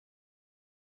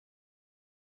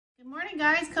Good morning,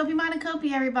 guys. Kopi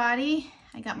Monokopi, everybody.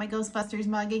 I got my Ghostbusters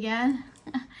mug again.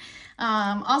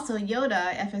 Also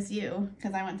Yoda FSU,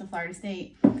 because I went to Florida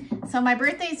State. So my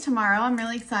birthday's tomorrow. I'm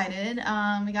really excited.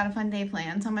 We got a fun day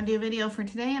planned. So I'm going to do a video for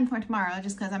today and for tomorrow,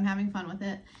 just because I'm having fun with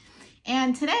it.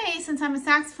 And today, since I'm a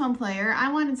saxophone player,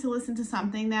 I wanted to listen to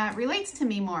something that relates to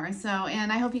me more. So,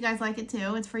 and I hope you guys like it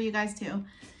too. It's for you guys too.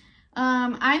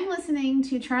 I'm listening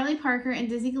to Charlie Parker and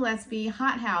Dizzy Gillespie,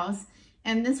 Hot House.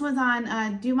 And this was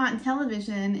on Dumont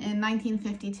Television in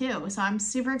 1952. So I'm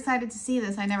super excited to see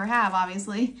this. I never have,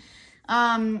 obviously.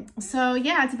 So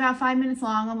yeah, it's about 5 minutes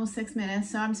long, almost 6 minutes.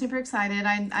 So I'm super excited.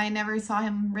 I never saw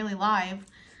him really live.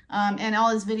 And all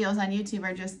his videos on YouTube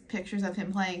are just pictures of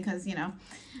him playing because, you know.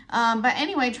 But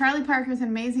anyway, Charlie Parker's an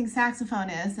amazing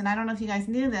saxophonist. And I don't know if you guys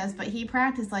knew this, but he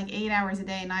practiced like 8 hours a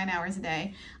day, 9 hours a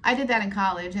day. I did that in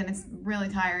college and it's really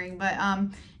tiring. But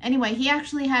anyway, he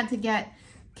actually had to get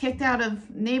kicked out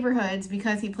of neighborhoods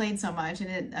because he played so much and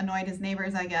it annoyed his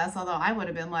neighbors, I guess, although I would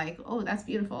have been like, oh, that's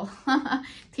beautiful.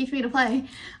 Teach me to play.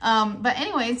 But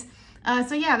anyways,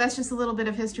 so yeah, that's just a little bit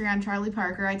of history on Charlie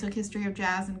Parker. I took history of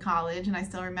jazz in college and I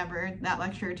still remember that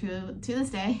lecture to this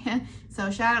day.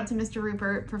 So shout out to Mr.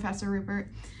 Rupert, Professor Rupert.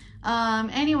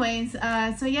 Anyways,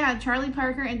 so yeah, Charlie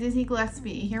Parker and Dizzy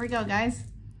Gillespie. Here we go, guys.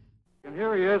 And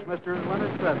here he is, Mr.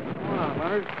 Leonard Bennett. Come on,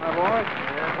 Leonard, my boy.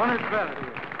 Yeah. Leonard Bennett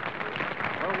here.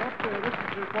 Well, this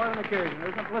is quite an occasion,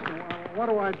 isn't it? Listen, what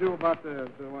do I do about do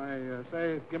I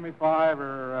say, give me 5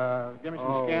 or give me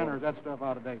some skin, or is that stuff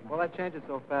out of date? Well, that changes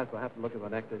so fast, I'll have to look at my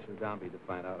next issue of Downbeat to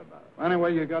find out about it. Well,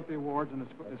 anyway, you got the awards, and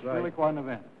it's right. Really quite an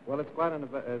event. Well, it's quite an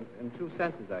event in two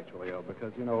senses, actually,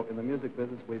 because, you know, in the music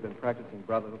business, we've been practicing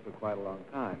brotherhood for quite a long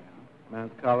time.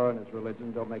 Man's color and his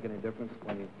religion don't make any difference.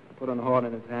 When you put a horn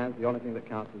in his hands, the only thing that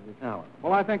counts is the talent.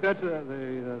 Well, I think that's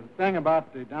the thing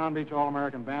about the Downbeat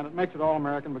All-American Band. It makes it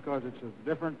All-American because it's of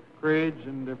different creeds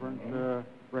and different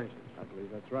races. I believe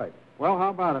that's right. Well,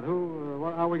 how about it?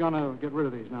 How are we going to get rid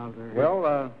of these now that they're here?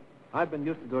 Well, I've been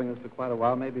used to doing this for quite a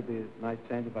while. Maybe it'd be a nice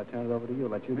change if I turn it over to you,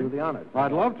 let you do the honors.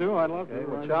 I'd love to. Okay,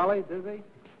 well, Charlie, Dizzy?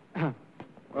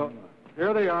 Well,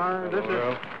 here they are. This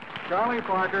is Charlie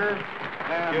Parker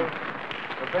and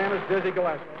the famous Dizzy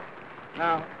Gillespie.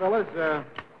 Now, fellas,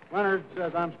 Leonard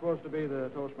says I'm supposed to be the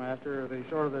Toastmaster,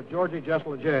 the Georgie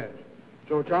Jessel of jazz.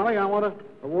 So, Charlie, I want to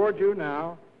award you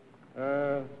now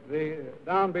the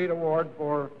Downbeat Award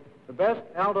for the best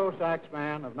alto sax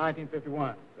man of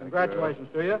 1951. Congratulations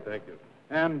to you. Thank you.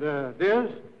 And, Diz,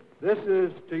 this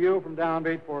is to you from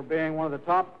Downbeat for being one of the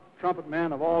top trumpet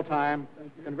men of all time.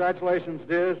 Congratulations,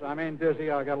 Diz. I mean, Dizzy,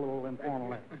 I got a little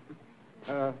informal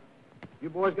there. You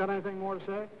boys got anything more to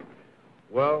say?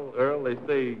 Well, Earl, they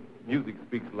say music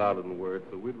speaks louder than words,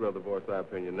 so we'd rather voice our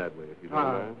opinion that way, if you don't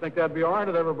mind. I think that'd be all right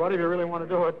with everybody if you really want to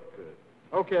do it. Good.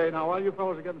 Okay, now, while you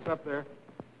fellows are getting up there,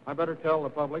 I better tell the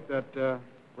public that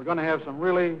we're going to have some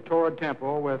really torrid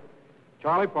tempo with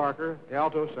Charlie Parker, the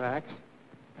alto sax,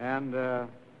 and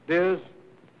Diz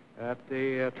at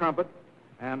the trumpet,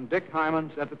 and Dick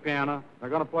Hymans at the piano. They're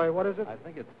going to play, what is it? I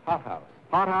think it's Hot House.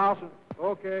 Hot House?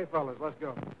 Okay, fellas, let's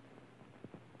go.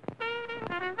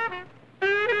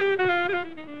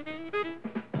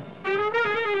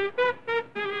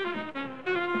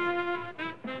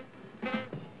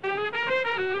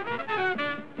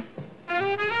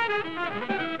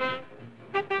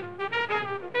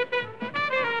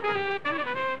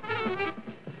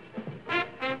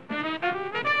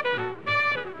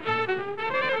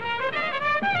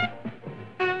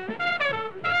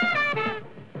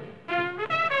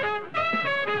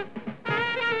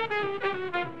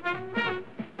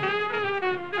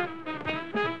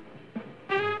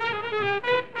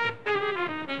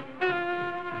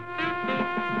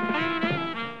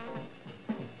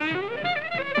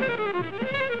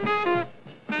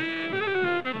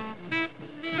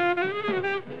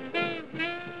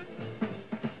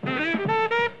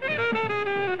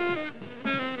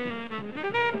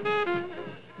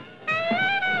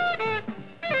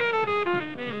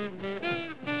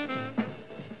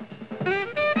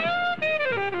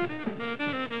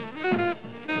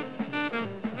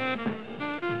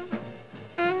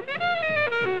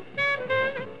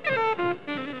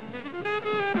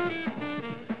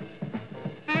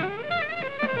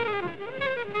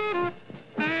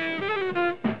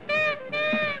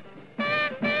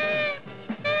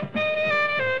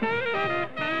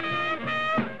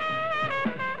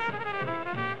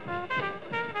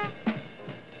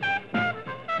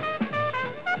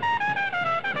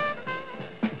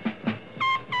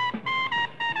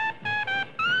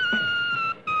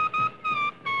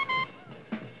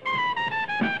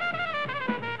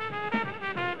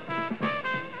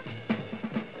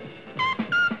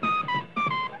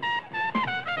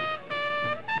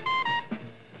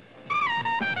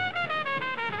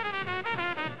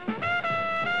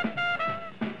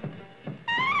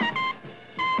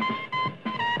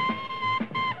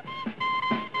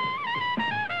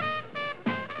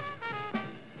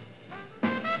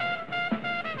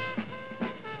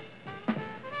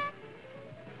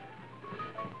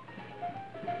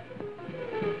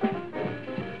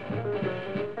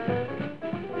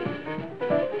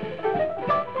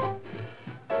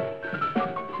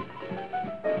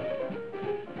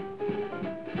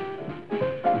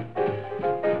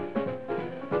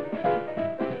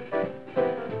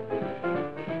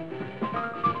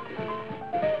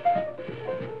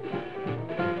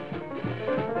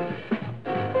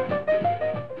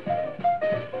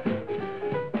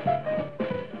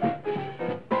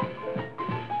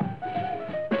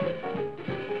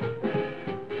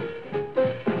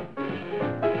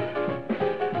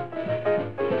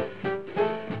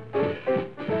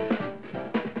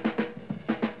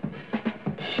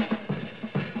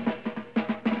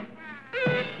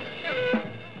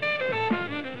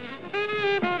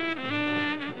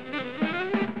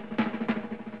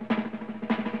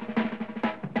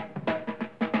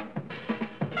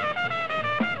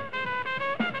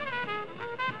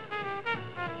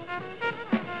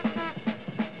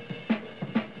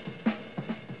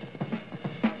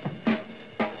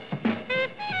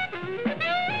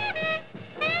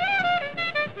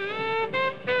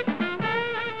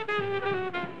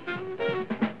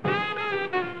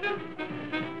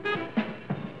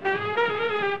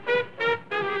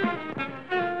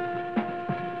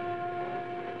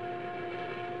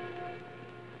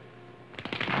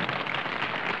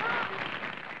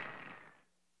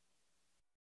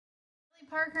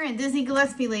 Parker and Dizzy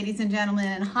Gillespie, ladies and gentlemen,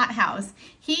 in Hot House.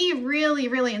 He really,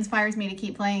 really inspires me to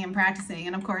keep playing and practicing.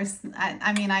 And of course,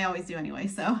 I mean, I always do anyway,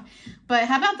 so. But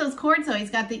how about those chords, though?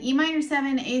 He's got the E minor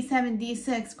 7, A7,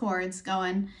 D6 chords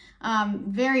going.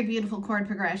 Very beautiful chord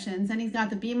progressions. And he's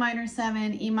got the B minor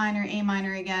 7, E minor, A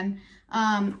minor again,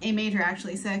 A major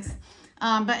actually 6.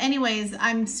 But anyways,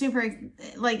 I'm super,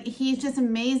 like, he's just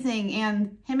amazing.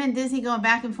 And him and Dizzy going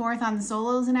back and forth on the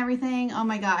solos and everything. Oh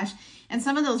my gosh. And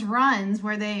some of those runs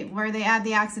where they add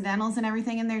the accidentals and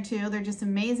everything in there too, they're just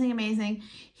amazing, amazing.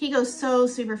 He goes so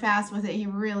super fast with it. He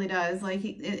really does. Like,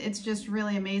 it's just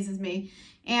really amazes me.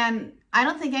 And I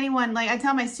don't think anyone, like, I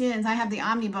tell my students, I have the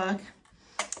Omni book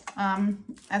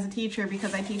as a teacher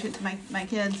because I teach it to my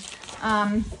kids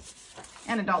and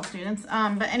adult students.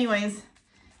 But anyways,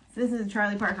 this is a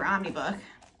Charlie Parker Omni book.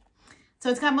 So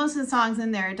it's got most of the songs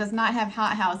in there. It does not have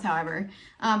Hot House, however.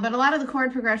 But a lot of the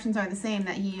chord progressions are the same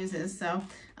that he uses. So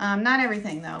not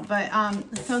everything, though. But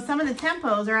so some of the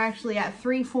tempos are actually at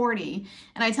 340.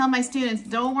 And I tell my students,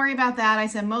 don't worry about that. I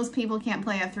said most people can't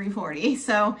play at 340.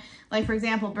 So, like, for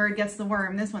example, Bird Gets the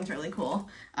Worm. This one's really cool.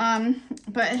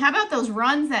 But how about those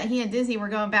runs that he and Dizzy were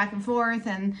going back and forth?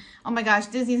 And, oh my gosh,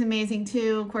 Dizzy's amazing,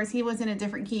 too. Of course, he was in a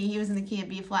different key. He was in the key of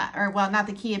B flat. Or, well, not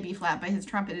the key of B flat, but his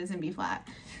trumpet is in B flat.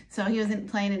 So he wasn't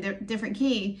playing a different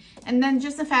key. And then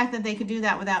just the fact that they could do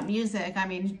that without music, I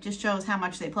mean, just shows how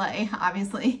much they play,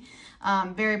 obviously.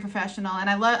 Very professional. And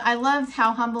I loved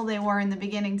how humble they were in the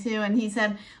beginning, too. And he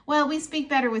said, well, we speak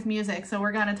better with music, so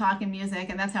we're going to talk in music.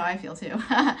 And that's how I feel, too.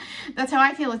 That's how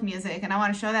I feel with music. And I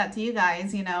want to show that to you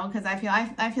guys, you know, because I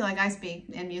feel like I speak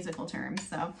in musical terms.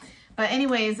 So. But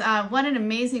anyways, what an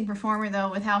amazing performer, though,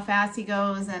 with how fast he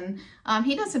goes. And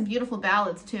he does some beautiful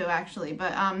ballads, too, actually.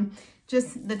 But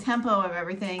just the tempo of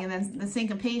everything, and then the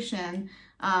syncopation.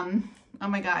 Oh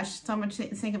my gosh, so much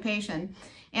syncopation.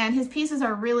 And his pieces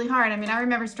are really hard. I mean, I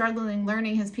remember struggling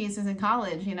learning his pieces in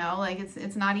college, you know, like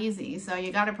it's not easy. So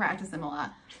you got to practice them a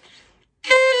lot.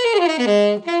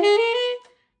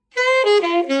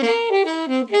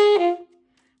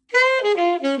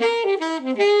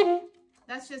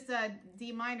 That's just a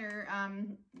D minor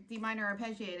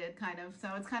arpeggiated kind of,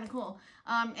 so it's kind of cool.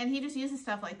 And he just uses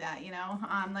stuff like that, you know,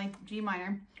 like G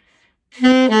minor. I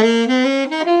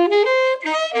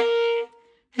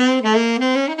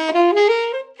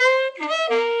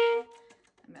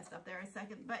messed up there a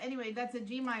second, but anyway, that's a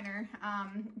G minor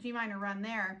run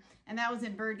there, and that was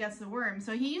in Bird Gets the Worm.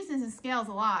 So he uses his scales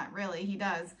a lot, really, he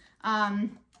does.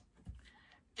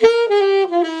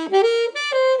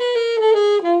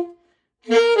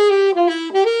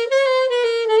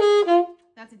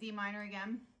 That's a D minor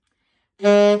again.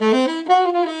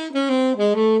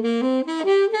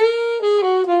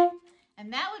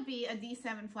 And that would be a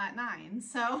D7 flat 9.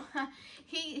 So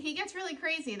he gets really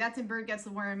crazy. That's in Bird Gets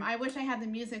the Worm. I wish I had the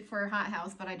music for Hot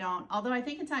House, but I don't. Although I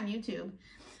think it's on YouTube.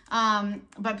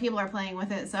 But people are playing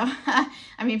with it, so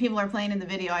I mean, people are playing in the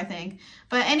video, I think.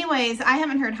 But anyways, I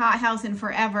haven't heard Hot House in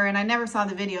forever, and I never saw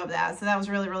the video of that, so that was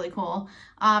really, really cool.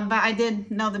 But I did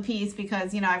know the piece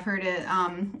because, you know, I've heard it,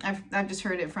 I've just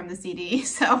heard it from the CD.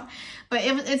 So, but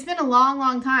it's been a long,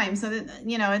 long time, so that,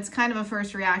 you know, it's kind of a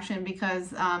first reaction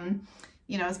because,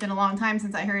 you know, it's been a long time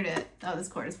since I heard it. Oh, this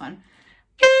chord is fun.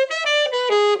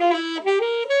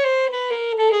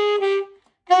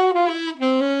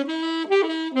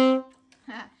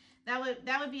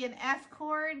 That would be an F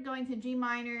chord going to G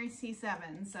minor,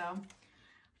 C7. So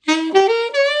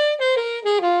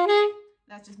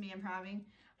that's just me improvising.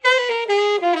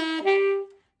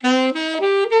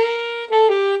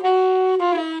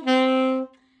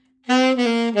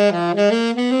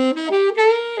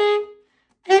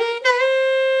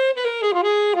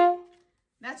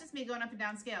 That's just me going up and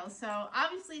down scales. So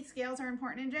obviously scales are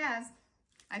important in jazz.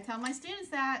 I tell my students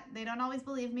that. They don't always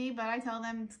believe me, but I tell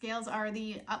them scales are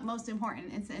the utmost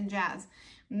important. It's in jazz.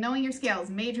 Knowing your scales,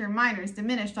 major, minors,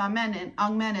 diminished, augmented,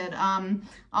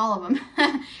 all of them.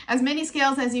 As many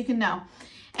scales as you can know.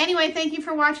 Anyway, thank you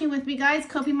for watching with me, guys.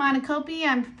 Kopi Mana Kopi.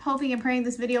 I'm hoping and praying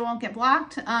this video won't get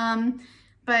blocked.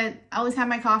 But I always have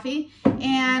my coffee.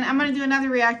 And I'm going to do another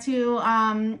react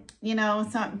to, you know,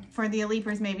 some for the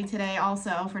Leapers maybe today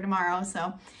also for tomorrow.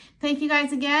 So thank you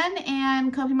guys again,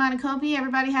 and Kopi Mana Kopi.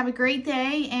 Everybody have a great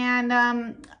day. And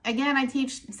again, I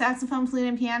teach saxophone, flute,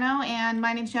 and piano, and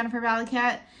my name's Jennifer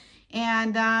Valiquette.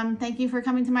 And thank you for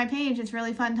coming to my page. It's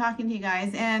really fun talking to you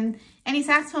guys. And any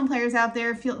saxophone players out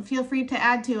there, feel free to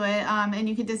add to it. And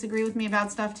you can disagree with me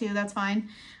about stuff too. That's fine,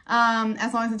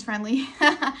 as long as it's friendly.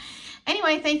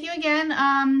 Anyway, thank you again.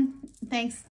 Thanks.